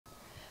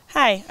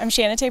Hi, I'm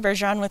Shannatay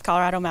Bergeron with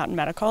Colorado Mountain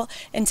Medical,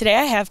 and today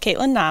I have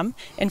Caitlyn Ngam,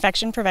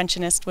 Infection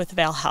Preventionist with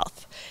Vail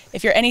Health.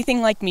 If you're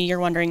anything like me, you're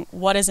wondering,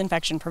 what is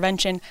infection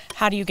prevention?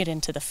 How do you get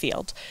into the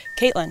field?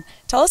 Caitlyn,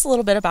 tell us a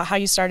little bit about how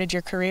you started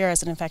your career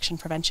as an infection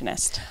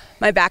preventionist.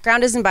 My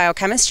background is in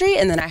biochemistry,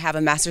 and then I have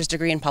a master's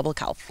degree in public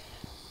health.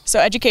 So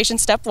education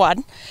step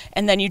one,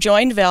 and then you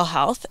joined Vail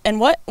Health. And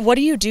what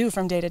do you do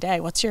from day to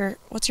day? What's your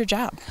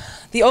job?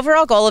 The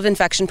overall goal of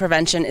infection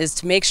prevention is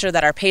to make sure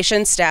that our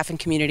patients, staff, and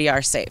community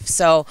are safe.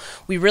 So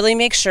we really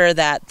make sure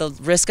that the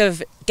risk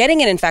of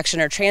getting an infection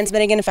or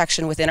transmitting an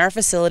infection within our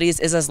facilities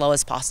is as low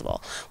as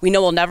possible. We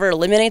know we'll never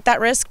eliminate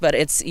that risk, but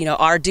it's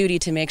our duty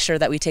to make sure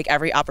that we take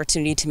every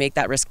opportunity to make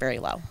that risk very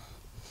low.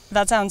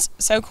 That sounds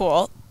so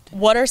cool.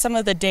 What are some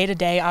of the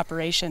day-to-day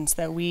operations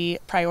that we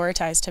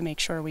prioritize to make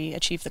sure we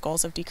achieve the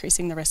goals of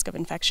decreasing the risk of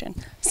infection?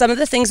 Some of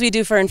the things we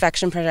do for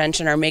infection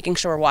prevention are making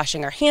sure we're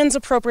washing our hands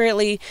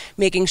appropriately,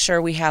 making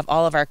sure we have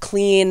all of our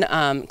clean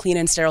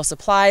and sterile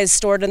supplies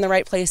stored in the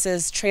right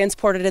places,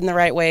 transported in the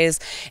right ways,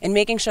 and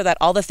making sure that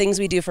all the things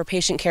we do for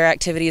patient care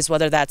activities,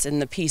 whether that's in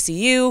the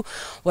PCU,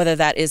 whether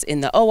that is in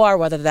the OR,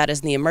 whether that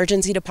is in the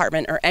emergency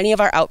department, or any of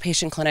our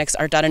outpatient clinics,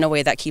 are done in a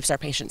way that keeps our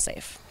patients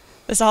safe.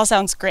 This all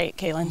sounds great,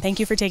 Caitlyn. Thank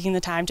you for taking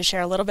the time to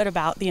share a little bit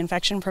about the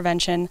infection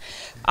prevention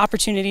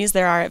opportunities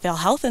there are at Vail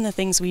Health and the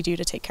things we do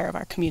to take care of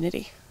our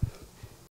community.